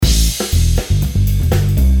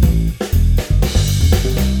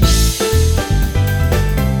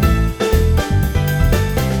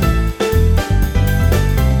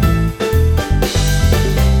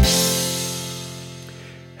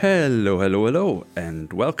Hello,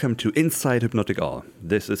 and welcome to Inside Hypnotic All.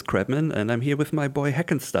 This is Crabman, and I'm here with my boy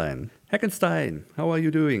Heckenstein. Heckenstein, how are you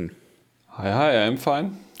doing? Hi, I'm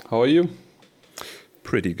fine. How are you?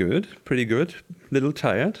 Pretty good. Little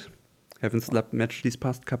tired. Haven't slept much these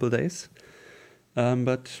past couple days.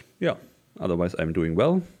 But yeah, otherwise I'm doing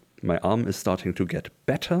well. My arm is starting to get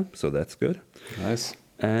better, so that's good. Nice.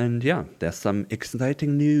 And yeah, there's some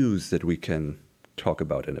exciting news that we can talk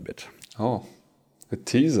about in a bit. Oh, a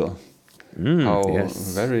teaser.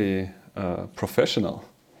 Yes. Very professional.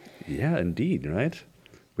 Yeah, indeed, right?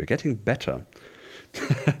 We're getting better.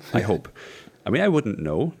 I hope. I mean, I wouldn't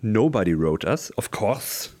know. Nobody wrote us, of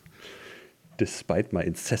course, despite my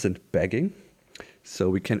incessant begging. So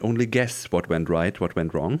we can only guess what went right, what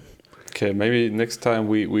went wrong. Okay, maybe next time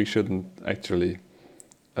we shouldn't actually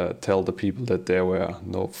tell the people that there were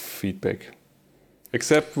no feedback.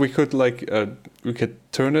 Except we could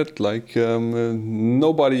turn it like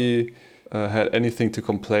nobody had anything to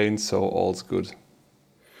complain, so all's good.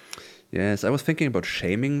 Yes, I was thinking about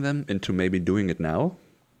shaming them into maybe doing it now.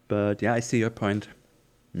 But yeah, I see your point.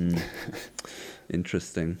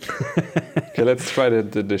 Interesting. Okay, let's try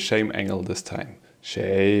the shame angle this time.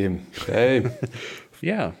 Shame.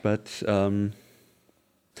 Yeah, but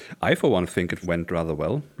I for one think it went rather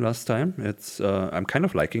well last time. I'm kind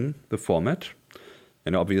of liking the format.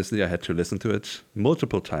 And obviously I had to listen to it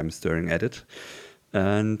multiple times during edit.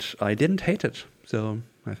 And I didn't hate it. So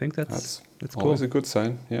I think that's cool. Always a good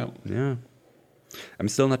sign, yeah. Yeah. I'm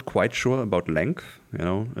still not quite sure about length,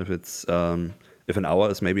 if it's if an hour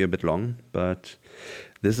is maybe a bit long, but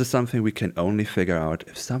this is something we can only figure out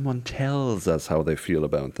if someone tells us how they feel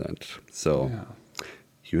about that. So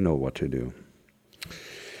You know what to do.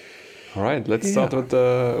 All right, let's start with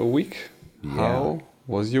the week. Yeah. How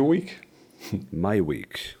was your week? My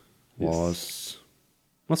week was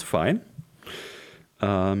fine.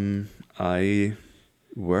 I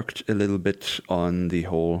worked a little bit on the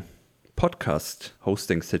whole podcast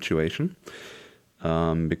hosting situation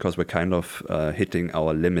because we're kind of hitting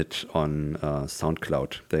our limit on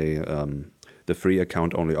SoundCloud. The free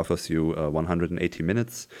account only offers you 180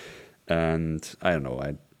 minutes, and I don't know.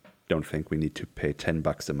 I don't think we need to pay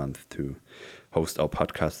 $10 a month to host our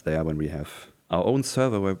podcast there when we have our own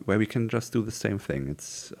server where we can just do the same thing.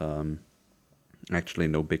 It's actually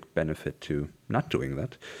no big benefit to not doing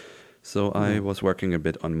that. So I was working a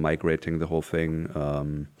bit on migrating the whole thing.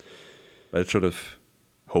 But it should have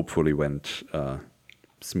hopefully went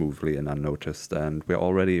smoothly and unnoticed. And we're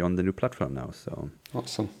already on the new platform now. So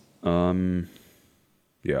awesome.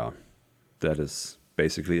 Yeah, that is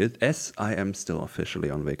basically it. As I am still officially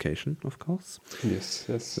on vacation, of course. Yes.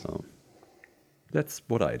 So that's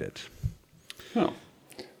what I did. Oh.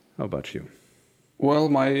 How about you? Well,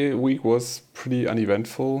 my week was pretty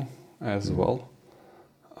uneventful as well.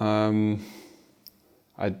 I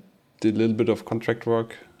did a little bit of contract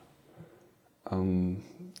work.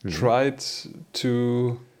 Tried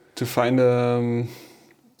to find an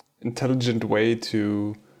intelligent way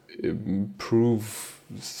to improve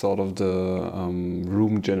sort of the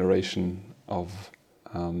room generation of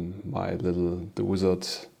the wizard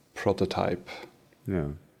prototype.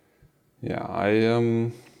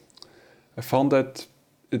 I found that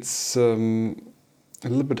it's a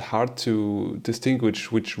little bit hard to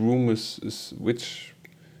distinguish which room is which,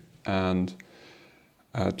 and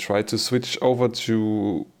try to switch over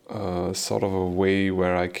to sort of a way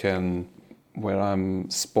where I'm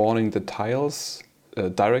spawning the tiles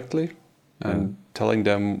directly and telling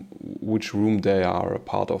them which room they are a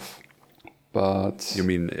part of. But you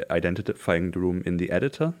mean identifying the room in the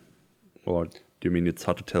editor, or do you mean it's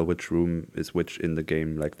hard to tell which room is which in the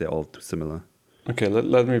game, like they're all too similar? Okay,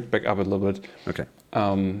 let me back up a little bit. Okay.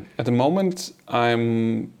 At the moment,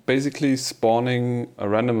 I'm basically spawning a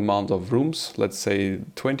random amount of rooms, let's say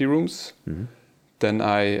 20 rooms. Mm-hmm. Then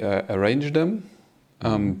I arrange them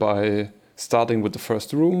by starting with the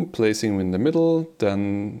first room, placing them in the middle,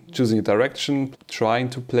 then choosing a direction, trying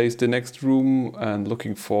to place the next room and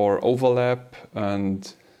looking for overlap.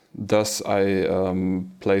 And thus I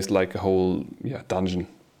place like a whole dungeon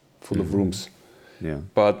full of rooms. Yeah.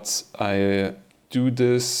 But I do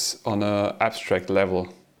this on an abstract level,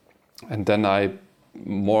 and then I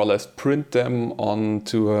more or less print them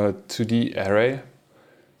onto a 2D array.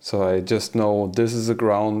 So I just know this is a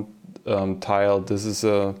ground tile, this is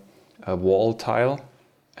a wall tile,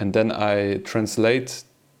 and then I translate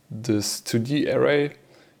this 2D array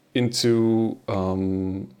into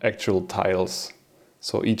actual tiles.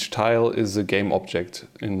 So each tile is a game object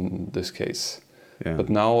in this case. Yeah. But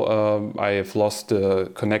now I have lost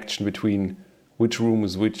the connection between which room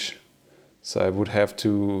is which. So I would have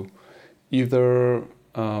to either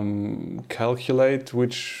calculate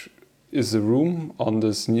which is the room on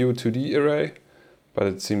this new 2D array, but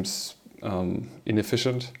it seems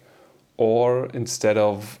inefficient. Or instead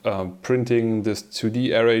of printing this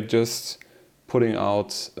 2D array, just putting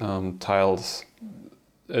out tiles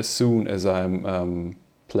as soon as I'm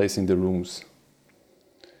placing the rooms.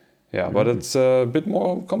 Yeah, but it's a bit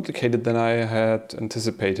more complicated than I had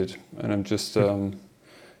anticipated, and I'm just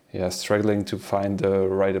struggling to find the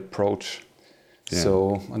right approach. Yeah.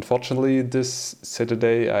 So unfortunately, this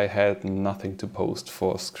Saturday I had nothing to post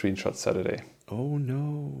for Screenshot Saturday. Oh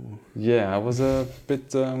no! Yeah, I was a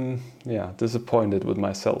bit disappointed with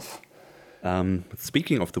myself.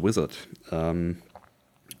 Speaking of the wizard,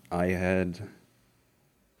 I had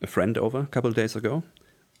a friend over a couple of days ago,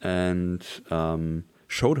 and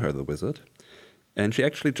showed her the wizard, and she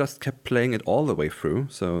actually just kept playing it all the way through.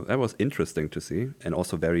 So that was interesting to see, and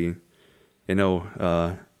also very,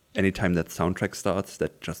 anytime that soundtrack starts,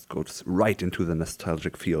 that just goes right into the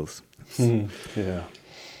nostalgic feels. Yeah.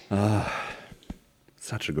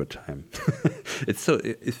 Such a good time. It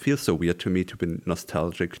feels so weird to me to be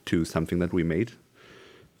nostalgic to something that we made.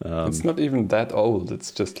 It's not even that old.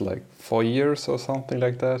 It's just like 4 years or something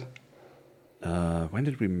like that. When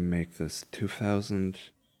did we make this? 2000?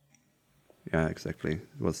 Yeah, exactly.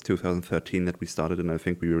 It was 2013 that we started, and I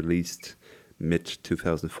think we released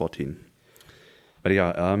mid-2014. But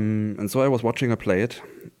yeah, and so I was watching her play it,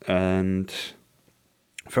 and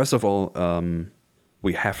first of all,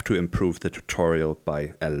 we have to improve the tutorial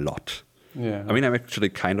by a lot. Yeah. I mean, I'm actually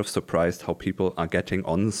kind of surprised how people are getting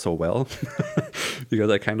on so well, because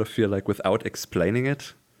I kind of feel like without explaining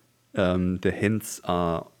it, the hints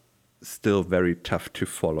are still very tough to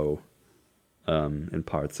follow in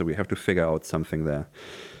parts. So we have to figure out something there.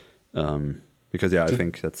 Because I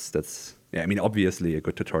think that's I mean, obviously a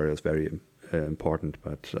good tutorial is very important,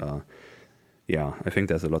 but I think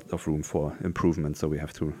there's a lot of room for improvement. So we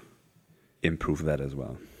have to improve that as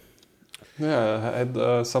well. Yeah, I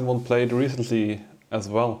had someone played recently as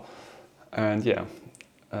well, and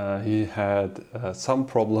he had some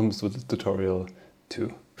problems with the tutorial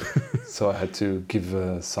too. So I had to give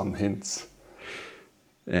some hints.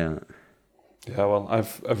 Yeah. Yeah, well,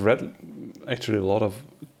 I've read actually a lot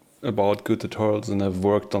about good tutorials, and I've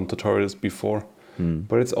worked on tutorials before.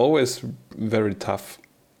 But it's always very tough,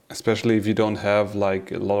 especially if you don't have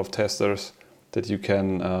like a lot of testers that you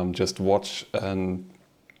can just watch and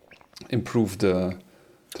improve the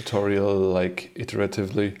tutorial like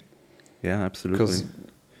iteratively. Yeah, absolutely. Because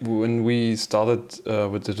when we started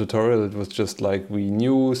with the tutorial, it was just like we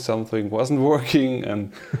knew something wasn't working,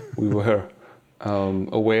 and we were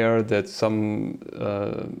aware that some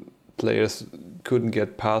players couldn't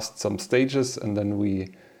get past some stages, and then we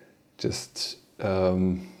just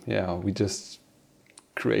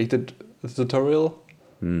created the tutorial,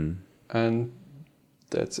 and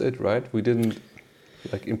that's it, right? We didn't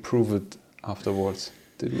like improve it afterwards,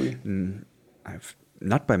 did we?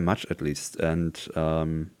 Not by much, at least. And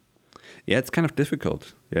it's kind of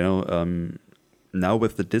difficult, now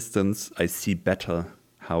with the distance, I see better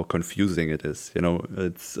how confusing it is.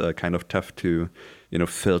 It's kind of tough to,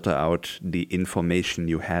 filter out the information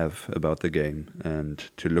you have about the game, and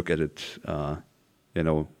to look at it,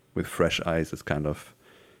 with fresh eyes is kind of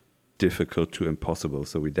difficult to impossible.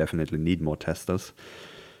 So we definitely need more testers.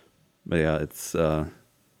 But it's,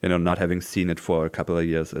 not having seen it for a couple of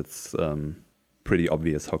years, it's pretty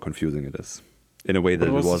obvious how confusing it is in a way that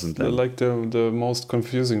it wasn't then. Like the most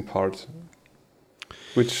confusing part?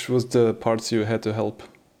 Which was the parts you had to help?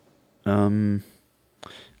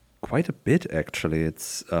 Quite a bit, actually.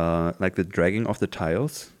 It's like the dragging of the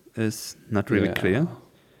tiles is not really clear.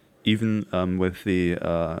 Even with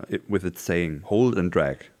with it saying hold and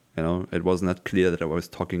drag, it was not clear that I was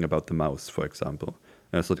talking about the mouse, for example.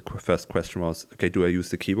 So the first question was, okay, do I use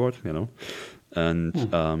the keyboard? And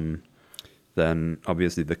then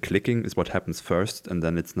obviously the clicking is what happens first, and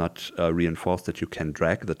then it's not reinforced that you can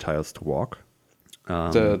drag the tiles to walk.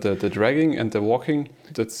 The dragging and the walking,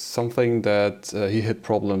 that's something that he had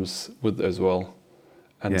problems with as well,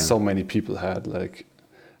 and so many people had. Like,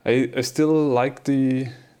 I still like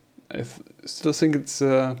still think it's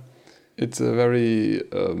a very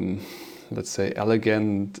let's say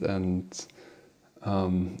elegant and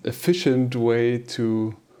efficient way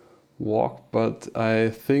to walk, but I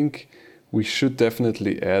think we should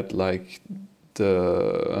definitely add like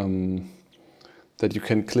the that you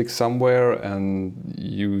can click somewhere and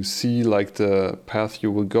you see like the path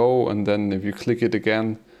you will go, and then if you click it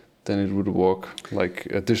again, then it would work like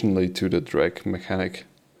additionally to the drag mechanic.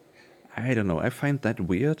 I don't know. I find that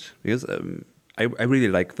weird because I really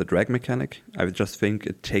like the drag mechanic. I just think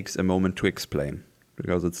it takes a moment to explain,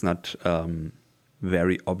 because it's not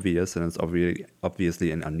very obvious, and it's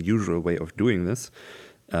obviously an unusual way of doing this.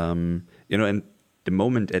 And the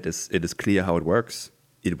moment it is clear how it works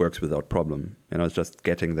without problem. It's just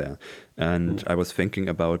getting there. And I was thinking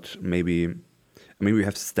about maybe, we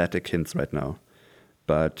have static hints right now,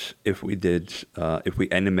 but if we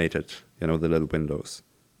animated, the little windows,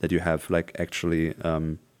 that you have like actually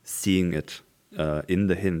seeing it in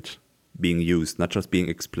the hint being used, not just being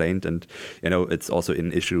explained. And it's also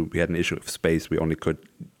we had an issue of space. We only could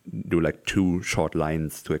do like 2 short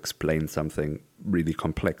lines to explain something really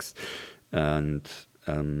complex. And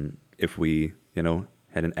if we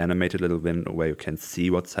had an animated little window where you can see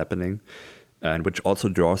what's happening, and which also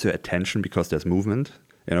draws your attention because there's movement,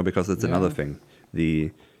 because it's another thing,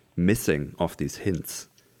 the missing of these hints.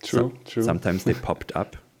 True. Sometimes they popped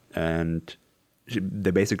up and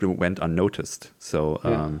they basically went unnoticed. So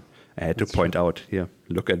I had to point out, here,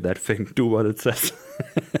 look at that thing, do what it says.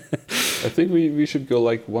 I think we should go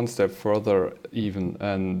like one step further even,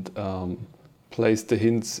 and place the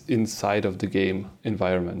hints inside of the game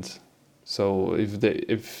environment. So if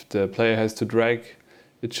the player has to drag,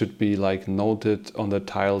 it should be like noted on the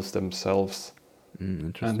tiles themselves,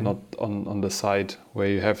 and not on the side where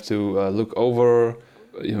you have to look over.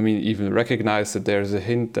 Even recognize that there's a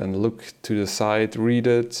hint and look to the side, read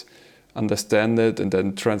it, understand it, and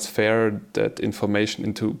then transfer that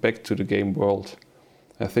information back to the game world.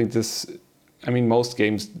 I think most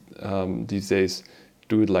games these days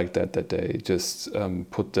do it like that they just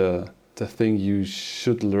put the thing you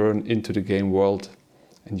should learn into the game world,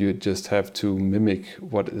 and you just have to mimic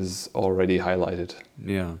what is already highlighted.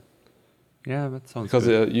 Yeah, that sounds because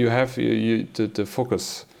good. You have the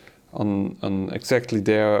focus on exactly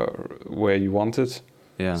there where you want it.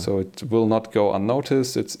 Yeah. So it will not go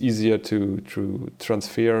unnoticed. It's easier to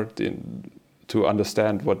transfer to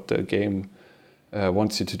understand what the game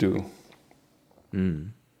wants you to do.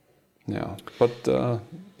 Yeah, but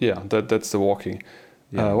that's the walking.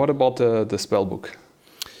 Yeah. What about the spell book?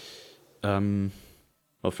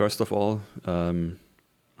 Well, first of all,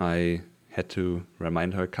 I had to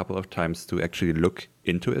remind her a couple of times to actually look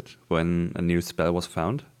into it when a new spell was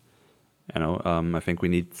found. I think we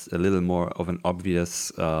need a little more of an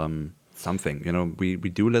obvious something. We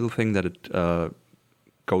do a little thing that it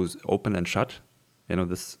goes open and shut.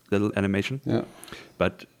 This little animation. Yeah.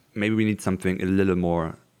 But maybe we need something a little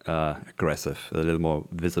more aggressive, a little more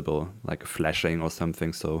visible, like flashing or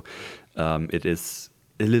something. So it is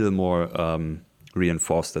a little more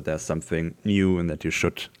reinforced that there's something new and that you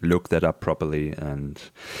should look that up properly. And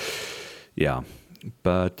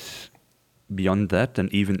but beyond that,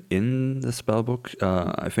 and even in the spellbook,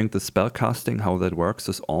 I think the spell casting, how that works,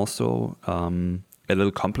 is also a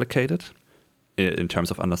little complicated in terms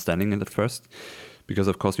of understanding it at first. Because,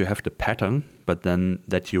 of course, you have the pattern, but then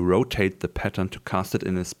that you rotate the pattern to cast it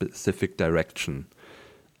in a specific direction.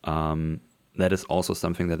 That is also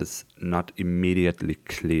something that is not immediately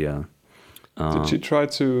clear. Did you try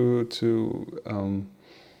to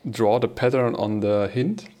draw the pattern on the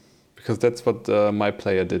hint? Because that's what my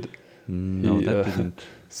player did. No, that didn't.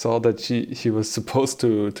 Saw that he was supposed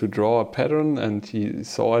to draw a pattern, and he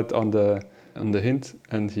saw it on the hint,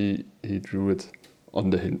 and he drew it on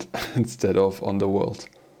the hint instead of on the world.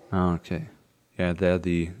 Oh, okay. Yeah, there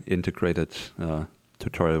the integrated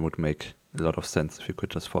tutorial would make a lot of sense if you could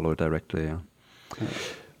just follow it directly. Yeah.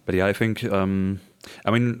 But I think when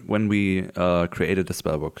we created the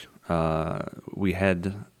spellbook, we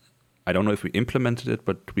had, I don't know if we implemented it,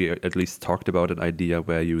 but we at least talked about an idea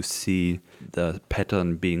where you see the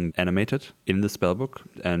pattern being animated in the spellbook,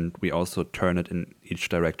 and we also turn it in each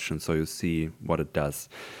direction so you see what it does.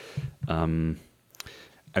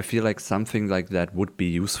 I feel like something like that would be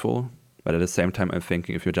useful, but at the same time I'm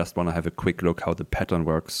thinking if you just want to have a quick look how the pattern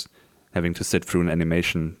works, having to sit through an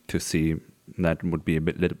animation to see that would be a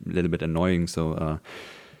little bit annoying. So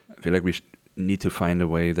I feel like we need to find a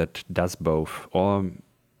way that does both. Or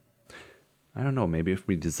I don't know, maybe if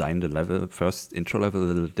we design the intro level a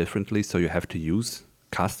little differently, so you have to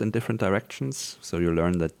cast in different directions, so you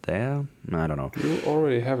learn that there. I don't know. You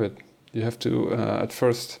already have it. You have to at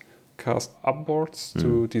first cast upwards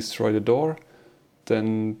to destroy the door,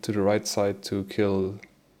 then to the right side to kill.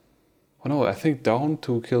 Oh no, I think down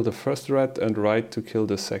to kill the first rat and right to kill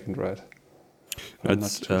the second rat.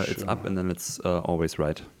 It's up and then it's always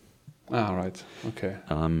right. Ah, right. Okay.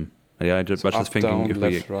 I was just thinking down, if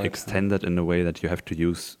left, we right, extend it in a way that you have to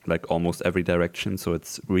use like almost every direction, so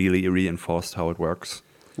it's really reinforced how it works.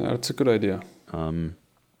 Yeah, that's a good idea. And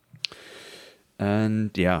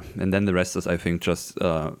then the rest is, I think, just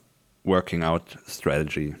working out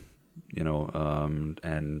strategy,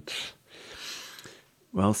 and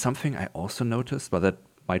Well, something I also noticed, but that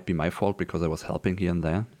might be my fault because I was helping here and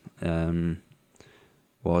there,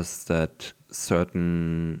 was that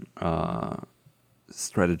certain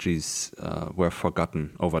strategies were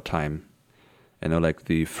forgotten over time. Like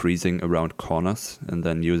the freezing around corners and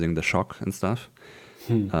then using the shock and stuff.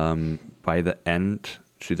 By the end,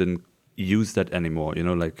 she didn't use that anymore.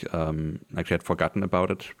 Like she had forgotten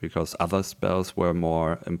about it because other spells were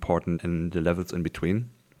more important in the levels in between.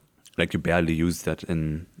 Like you barely use that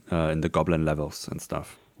in the goblin levels and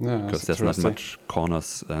stuff. Yeah, because there's not much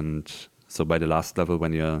corners, and so by the last level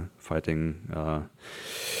when you're fighting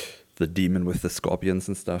the demon with the scorpions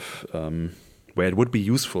and stuff, where it would be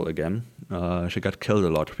useful again, she got killed a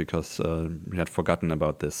lot because we had forgotten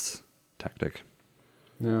about this tactic.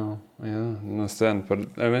 Yeah, I understand. But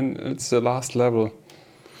I mean, it's the last level,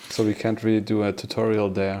 so we can't really do a tutorial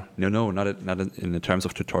there. No, not in the terms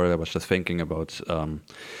of tutorial. I was just thinking about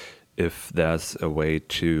if there's a way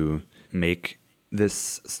to make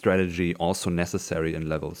this strategy also necessary in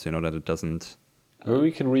levels, that it doesn't... Well,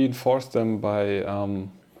 we can reinforce them by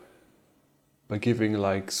giving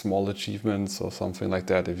like small achievements or something like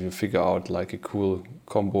that. If you figure out like a cool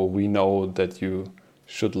combo we know that you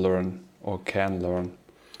should learn or can learn,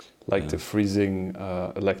 like the freezing,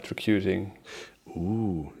 electrocuting.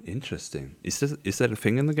 Ooh, interesting. Is that a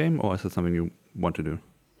thing in the game, or is it something you want to do?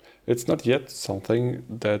 It's not yet something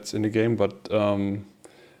that's in the game, but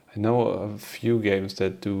I know a few games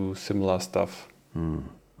that do similar stuff. Oh,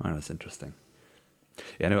 that's interesting.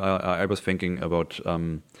 Yeah, no, I was thinking about,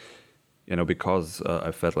 because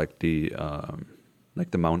I felt like the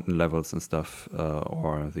mountain levels and stuff,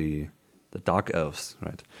 or the dark elves,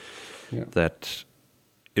 right? Yeah. That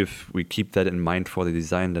if we keep that in mind for the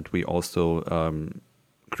design, that we also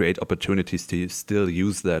create opportunities to still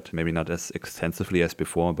use that, maybe not as extensively as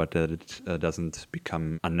before, but that it doesn't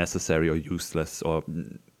become unnecessary or useless, or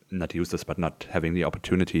not useless, but not having the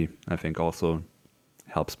opportunity, I think also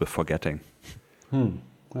helps with forgetting. Yeah.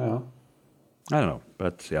 I don't know,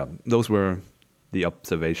 but yeah, those were the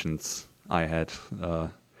observations I had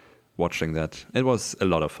watching that. It was a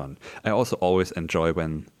lot of fun. I also always enjoy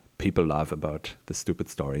when people laugh about the stupid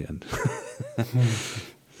story, and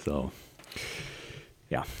so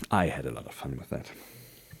yeah, I had a lot of fun with that.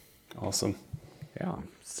 Awesome. Yeah.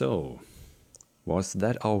 So was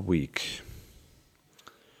that our week?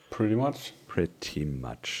 Pretty much. Pretty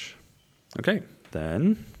much. Okay,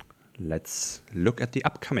 then let's look at the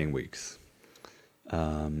upcoming weeks.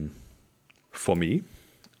 For me,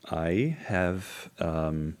 I have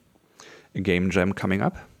a game jam coming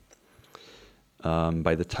up.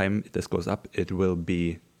 By the time this goes up, it will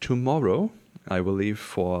be tomorrow. I will leave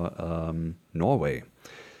for Norway.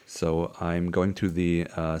 So I'm going to the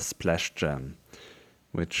Splash Jam,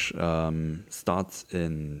 which starts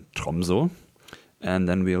in Tromsø. And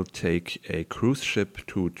then we'll take a cruise ship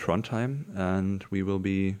to Trondheim, and we will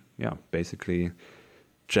be, basically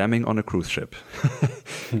jamming on a cruise ship,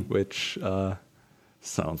 which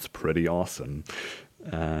sounds pretty awesome.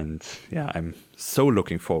 And yeah, I'm so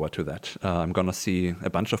looking forward to that. I'm going to see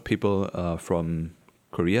a bunch of people from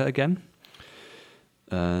Korea again.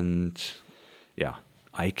 And yeah,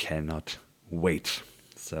 I cannot wait.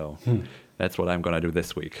 So that's what I'm going to do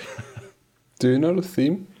this week. Do you know the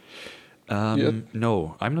theme?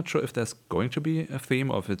 No, I'm not sure if there's going to be a theme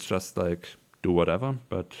or if it's just like do whatever,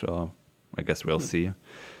 but I guess we'll see.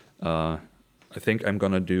 I think I'm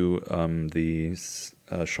going to do these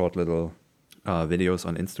short little videos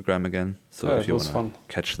on Instagram again. So if you want to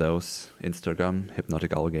catch those, Instagram,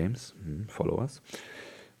 Hypnotic Owl Games, follow us.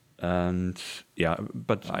 And yeah,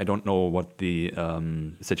 but I don't know what the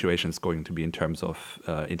situation is going to be in terms of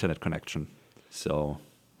internet connection. So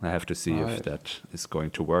I have to see if that is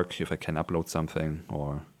going to work, if I can upload something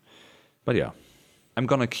or... But yeah, I'm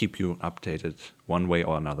going to keep you updated one way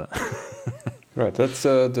or another. Right, that's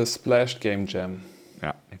the Splash Game Jam.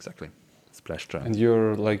 Yeah, exactly. Splash Jam. And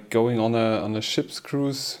you're like going on a ship's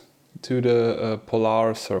cruise to the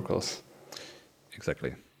polar circles.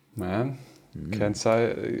 Exactly. Man, can't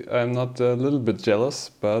say I'm not a little bit jealous,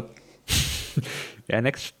 but... Yeah,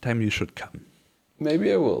 next time you should come.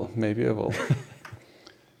 Maybe I will.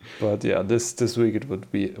 But yeah, this week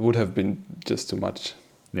it would have been just too much.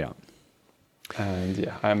 Yeah. And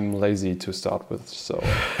yeah, I'm lazy to start with, so...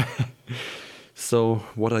 So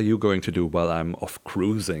what are you going to do while I'm off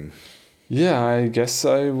cruising? Yeah, I guess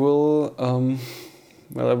I will...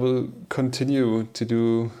 I will continue to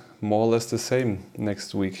do more or less the same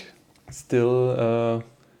next week. Still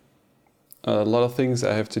a lot of things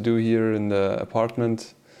I have to do here in the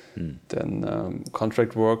apartment. Then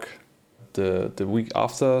contract work. The week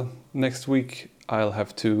after next week, I'll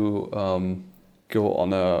have to go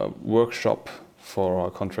on a workshop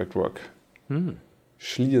for contract work.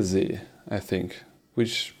 Schliersee, I think,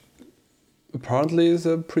 which apparently is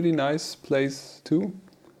a pretty nice place too.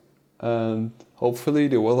 And hopefully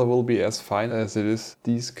the weather will be as fine as it is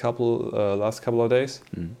these last couple of days.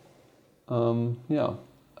 Yeah,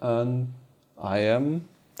 and I am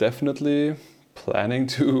definitely planning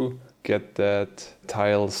to get that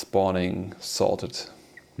tile spawning sorted.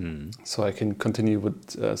 So I can continue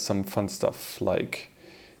with some fun stuff like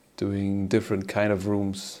doing different kind of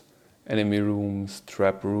rooms, enemy rooms,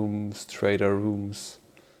 trap rooms, trader rooms,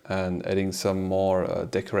 and adding some more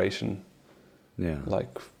decoration. Yeah.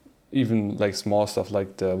 Like even like small stuff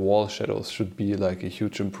like the wall shadows should be like a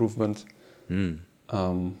huge improvement.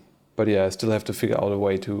 But yeah, I still have to figure out a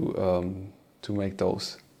way to make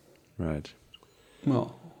those. Right.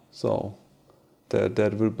 Well, so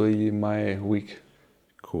that will be my week.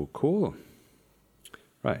 Cool.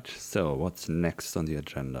 Right. So what's next on the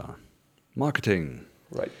agenda? Marketing.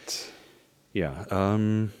 Right. Yeah.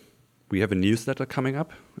 We have a newsletter coming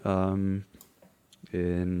up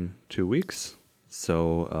in 2 weeks.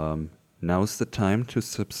 So now's the time to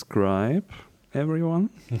subscribe, everyone.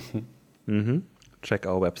 Check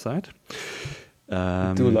our website.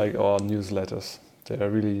 Do like our newsletters. They are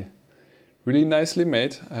really, really nicely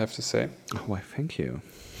made, I have to say. Oh, why, thank you.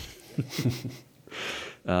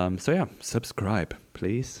 So yeah, subscribe,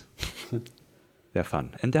 please. They're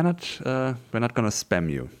fun. And we're not going to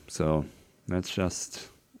spam you. So that's just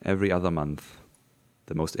every other month,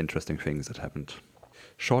 the most interesting things that happened.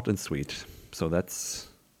 Short and sweet. So that's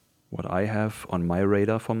what I have on my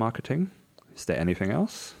radar for marketing. Is there anything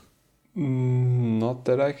else? Not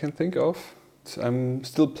that I can think of. I'm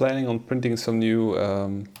still planning on printing some new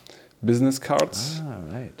business cards.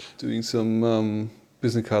 Right. Doing some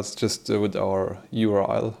business cards just with our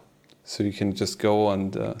URL. So you can just go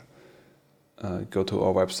and go to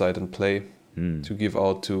our website and play to give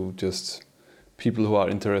out to just people who are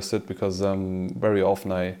interested, because very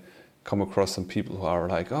often I come across some people who are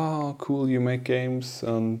like, oh, cool, you make games,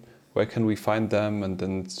 where can we find them? And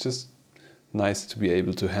then it's just nice to be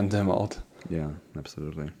able to hand them out. Yeah,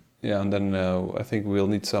 absolutely. Yeah, and then I think we'll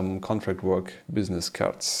need some contract work business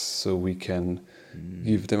cards so we can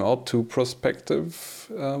give them out to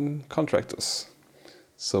prospective contractors.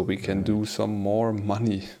 So we can do some more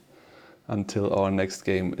money until our next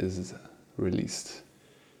game is released.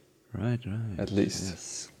 Right. At least.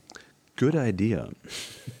 Yes. Good idea.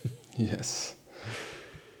 Yes.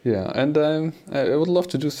 Yeah, and I would love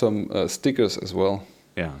to do some stickers as well.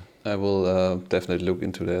 Yeah. I will definitely look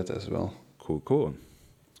into that as well. Cool.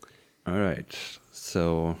 All right.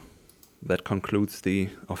 So that concludes the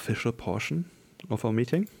official portion of our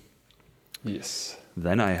meeting. Yes.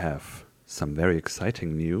 Then I have some very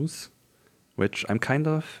exciting news, which I'm kind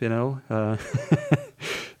of,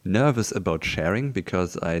 nervous about sharing,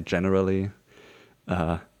 because I generally,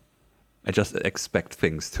 I just expect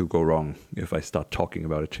things to go wrong if I start talking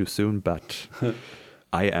about it too soon. But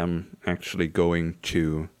I am actually going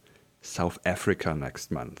to South Africa next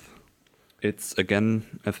month. It's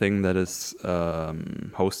again a thing that is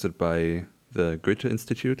hosted by the Goethe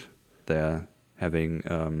Institute. They're having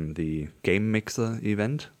the Game Mixer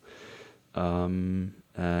event.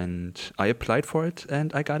 And I applied for it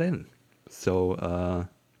and I got in. So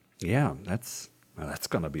yeah, that's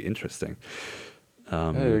gonna be interesting.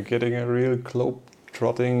 You're getting a real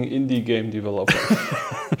globe-trotting indie game developer.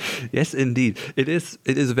 Yes, indeed. It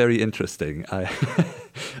is very interesting.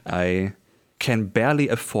 I can barely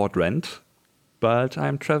afford rent, but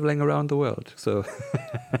I'm traveling around the world. So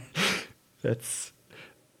it's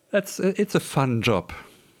a fun job,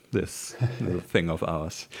 this little thing of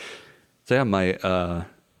ours. So yeah, my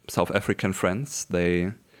South African friends,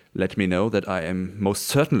 they let me know that I am most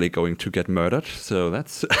certainly going to get murdered. So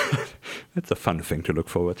that's a fun thing to look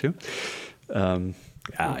forward to.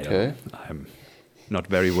 Okay. I'm not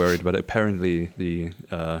very worried, but apparently the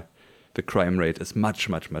crime rate is much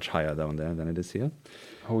higher down there than it is here.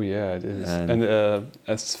 Oh yeah, it is. And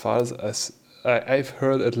as far as I've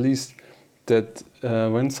heard, at least, that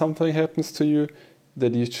when something happens to you,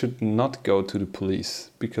 that you should not go to the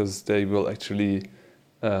police, because they will actually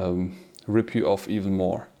rip you off even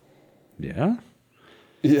more. Yeah?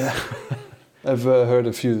 Yeah. I've heard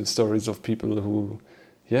a few stories of people who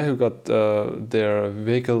got their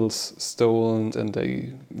vehicles stolen, and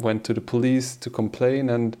they went to the police to complain,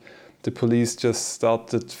 and the police just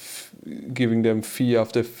started giving them fee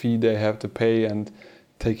after fee they have to pay, and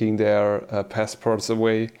taking their passports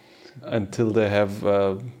away until they have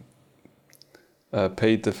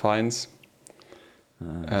paid the fines.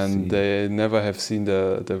 And they never have seen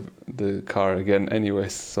the car again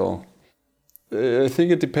anyways. So I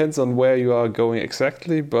think it depends on where you are going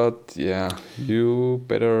exactly, but yeah, you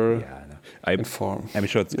better Yeah, I know. inform. I'm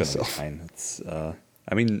sure it's gonna be yourself. fine. It's. I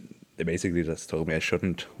mean, they basically just told me I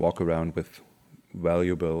shouldn't walk around with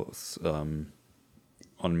valuables on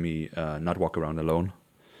me, not walk around alone.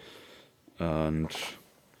 And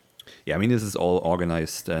yeah, I mean, this is all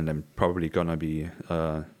organized, and I'm probably gonna be,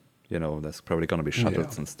 there's probably gonna be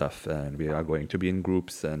shuttles and stuff, and we are going to be in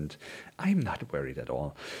groups, and I'm not worried at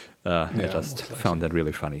all. I just most likely. found that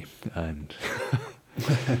really funny, and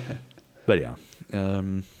but yeah,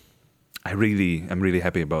 I'm really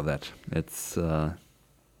happy about that. It's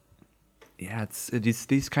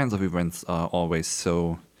these kinds of events are always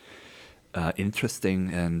so interesting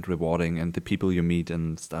and rewarding, and the people you meet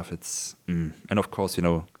and stuff. And of course,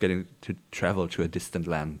 getting to travel to a distant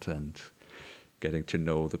land and getting to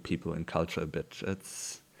know the people and culture a bit.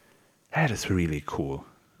 That is really cool,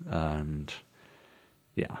 and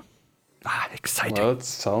yeah, exciting. Well, it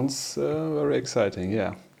sounds very exciting,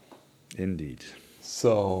 yeah. Indeed.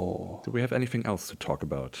 So, Do we have anything else to talk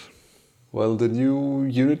about? well, the new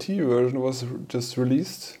Unity version was just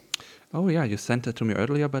released. Oh yeah, you sent it to me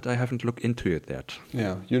earlier, but I haven't looked into it yet.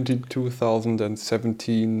 Yeah, Unity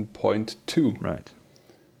 2017.2. Right.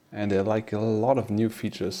 And there are like a lot of new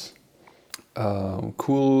features.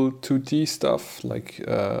 Cool 2D stuff, like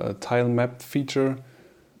a tile map feature,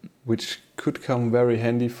 which could come very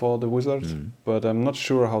handy for the wizard, but I'm not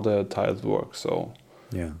sure how the tiles work, so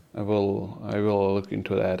Yeah. I will look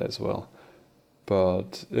into that as well.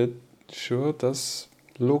 But it sure does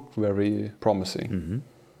look very promising. Mm-hmm.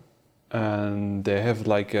 And they have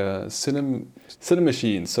like a cine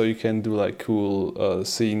machine, so you can do like cool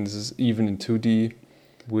scenes even in 2D,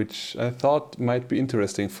 which I thought might be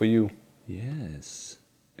interesting for you. Yes.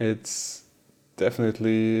 It's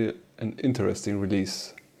definitely an interesting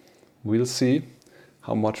release. We'll see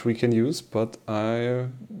how much we can use, but I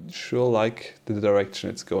sure like the direction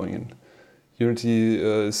it's going in. Unity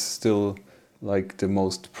is still like the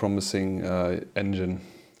most promising engine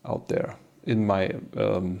out there, in my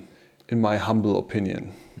humble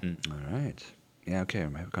opinion. All right. Yeah. Okay.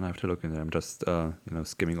 I'm gonna have to look in there. I'm just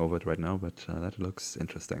skimming over it right now, but that looks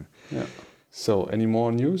interesting. Yeah. So, any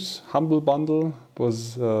more news? Humble Bundle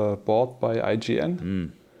was bought by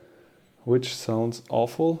IGN, which sounds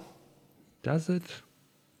awful. Does it?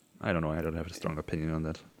 I don't know. I don't have a strong opinion on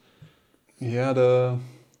that. Yeah, the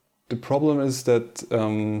problem is that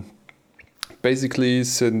basically,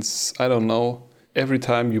 since I don't know, every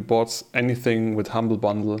time you bought anything with Humble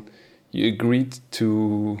Bundle, you agreed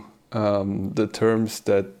to the terms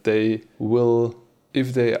that they will,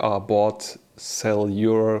 if they are bought, sell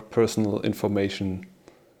your personal information.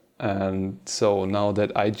 And so now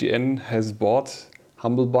that IGN has bought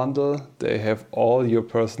Humble Bundle, they have all your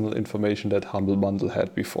personal information that Humble Bundle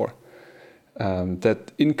had before.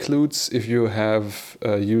 That includes if you have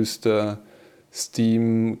used the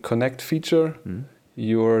Steam Connect feature,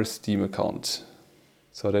 your Steam account.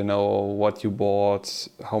 So they know what you bought,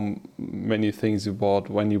 how many things you bought,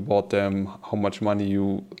 when you bought them, how much money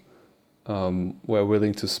you were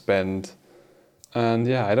willing to spend. And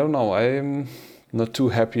yeah, I don't know. I'm not too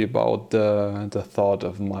happy about the thought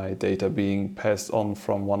of my data being passed on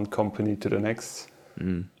from one company to the next.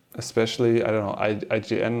 Especially, I don't know,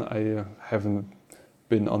 IGN, I haven't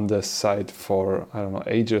been on this site for, I don't know,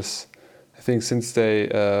 ages. I think since they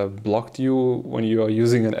blocked you when you are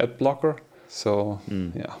using an ad blocker. So,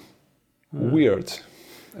 yeah, weird,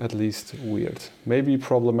 at least weird. Maybe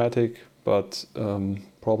problematic, but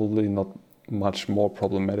probably not much more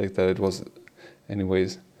problematic than it was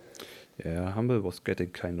anyways. Yeah, Humble was getting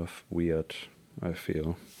kind of weird, I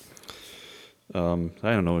feel. I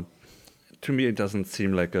don't know. To me, it doesn't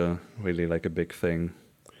seem like a big thing.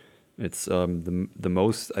 It's the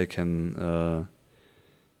most I can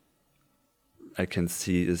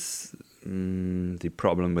see is the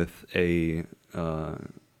problem with a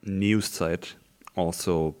news site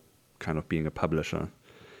also kind of being a publisher,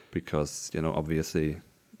 because obviously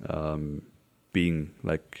being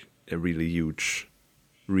like a really huge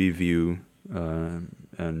review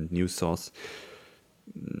and news source,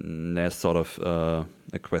 there's sort of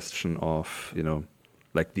a question of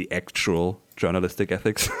like the actual journalistic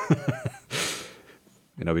ethics.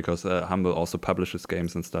 Because Humble also publishes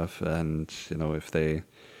games and stuff, and if they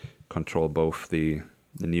control both the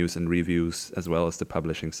news and reviews as well as the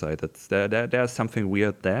publishing side, there's something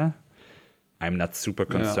weird there. I'm not super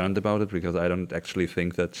concerned about it, because I don't actually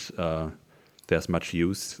think that there's much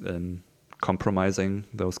use in compromising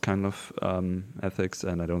those kind of ethics,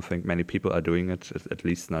 and I don't think many people are doing it, at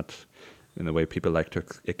least not in the way people like to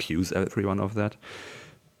accuse everyone of that.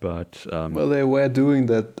 But well, they were doing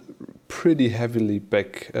that pretty heavily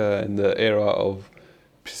back in the era of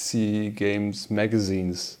PC games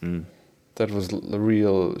magazines. That was a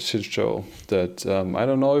real shit show that I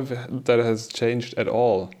don't know if that has changed at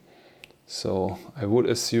all. So I would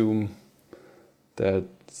assume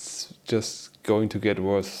that's just going to get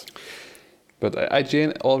worse. But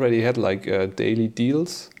IGN already had like daily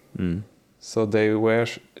deals. So they were,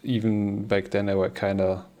 even back then, they were kind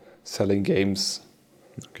of selling games.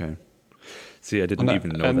 Okay. See, I didn't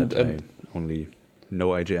even know that. I only know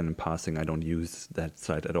IGN in passing. I don't use that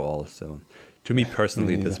site at all. So to me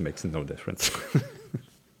personally, this makes no difference.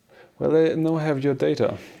 Well, they now have your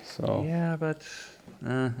data. So yeah, but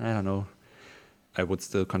I don't know. I would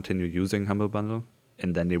still continue using Humble Bundle,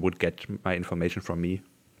 and then they would get my information from me.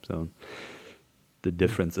 So the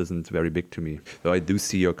difference isn't very big to me. Though I do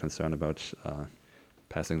see your concern about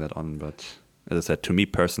passing that on, but as I said, to me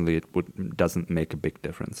personally, it doesn't make a big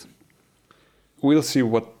difference. We'll see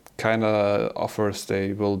what kind of offers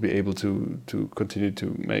they will be able to continue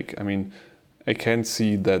to make. I mean, I can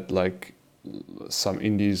see that like some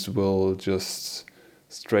indies will just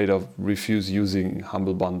straight up refuse using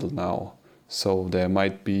Humble Bundle now. So there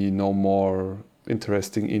might be no more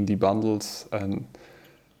interesting indie bundles, and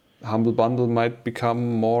Humble Bundle might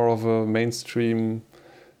become more of a mainstream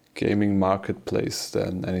gaming marketplace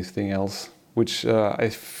than anything else, which I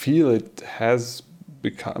feel it has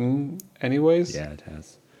become anyways. Yeah, it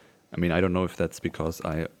has. I mean, I don't know if that's because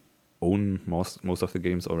I own most of the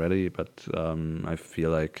games already, but I feel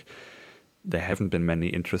like there haven't been many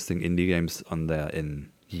interesting indie games on there in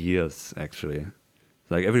years, actually.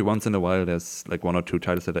 Like every once in a while, there's like one or two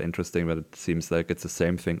titles that are interesting, but it seems like it's the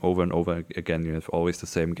same thing over and over again. You have always the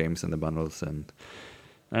same games in the bundles, and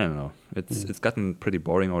I don't know. It's gotten pretty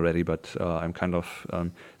boring already. But I'm kind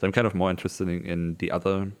of more interested in the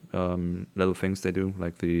other little things they do,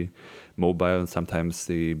 like the mobile, and sometimes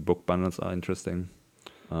the book bundles are interesting.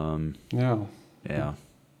 Yeah.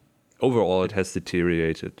 Overall, it has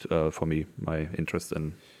deteriorated for me, my interest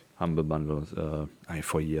in Humble Bundles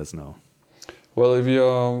for years now. Well,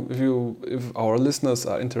 if our listeners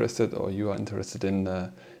are interested, or you are interested in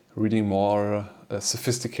reading more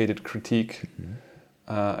sophisticated critique,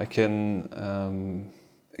 I can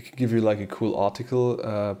give you like a cool article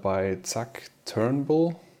by Zach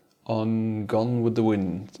Turnbull on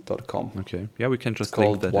GoneWithTheWind.com. Okay, yeah, we can just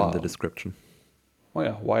link that in the description. Oh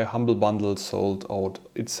yeah, why Humble Bundle sold out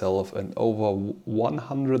itself and over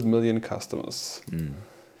 100 million customers.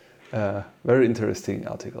 Very interesting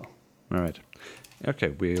article. All right. Okay,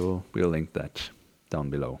 we'll link that down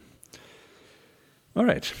below. All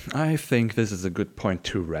right. I think this is a good point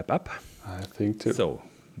to wrap up. I think too. So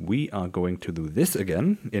we are going to do this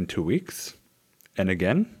again in 2 weeks. And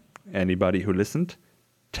again, anybody who listened,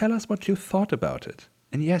 tell us what you thought about it.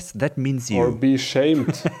 And yes, that means you. Or be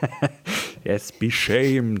shamed. Yes, be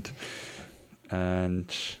shamed.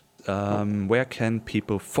 And where can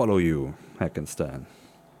people follow you, Hackenstein?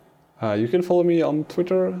 You can follow me on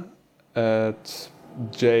Twitter at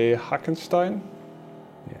jhackenstein.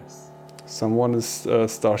 Yes. Someone is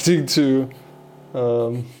starting to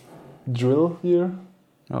drill here.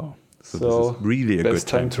 Oh, so this is really a good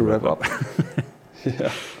time to wrap up.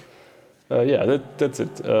 Yeah. That's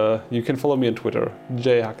it. You can follow me on Twitter,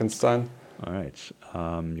 jhackenstein. All right.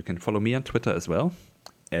 You can follow me on Twitter as well,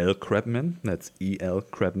 L Krebman. That's E-L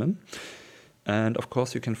Krebman. And of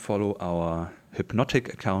course, you can follow our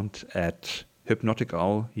Hypnotic account at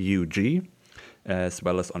HypnoticOwl, as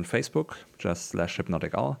well as on Facebook, just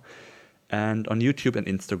 /HypnoticOwl. And on YouTube and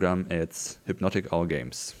Instagram, it's Hypnotic Owl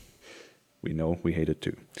Games. We know we hate it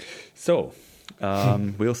too. So,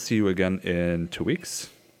 we'll see you again in 2 weeks.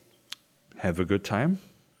 Have a good time.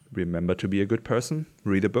 Remember to be a good person.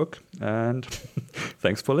 Read a book. And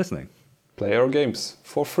thanks for listening. Play our games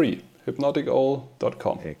for free.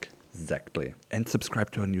 HypnoticOwl.com. Exactly. And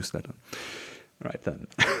subscribe to our newsletter. Right then.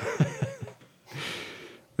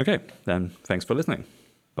 Okay, then thanks for listening.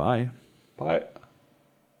 Bye. Bye.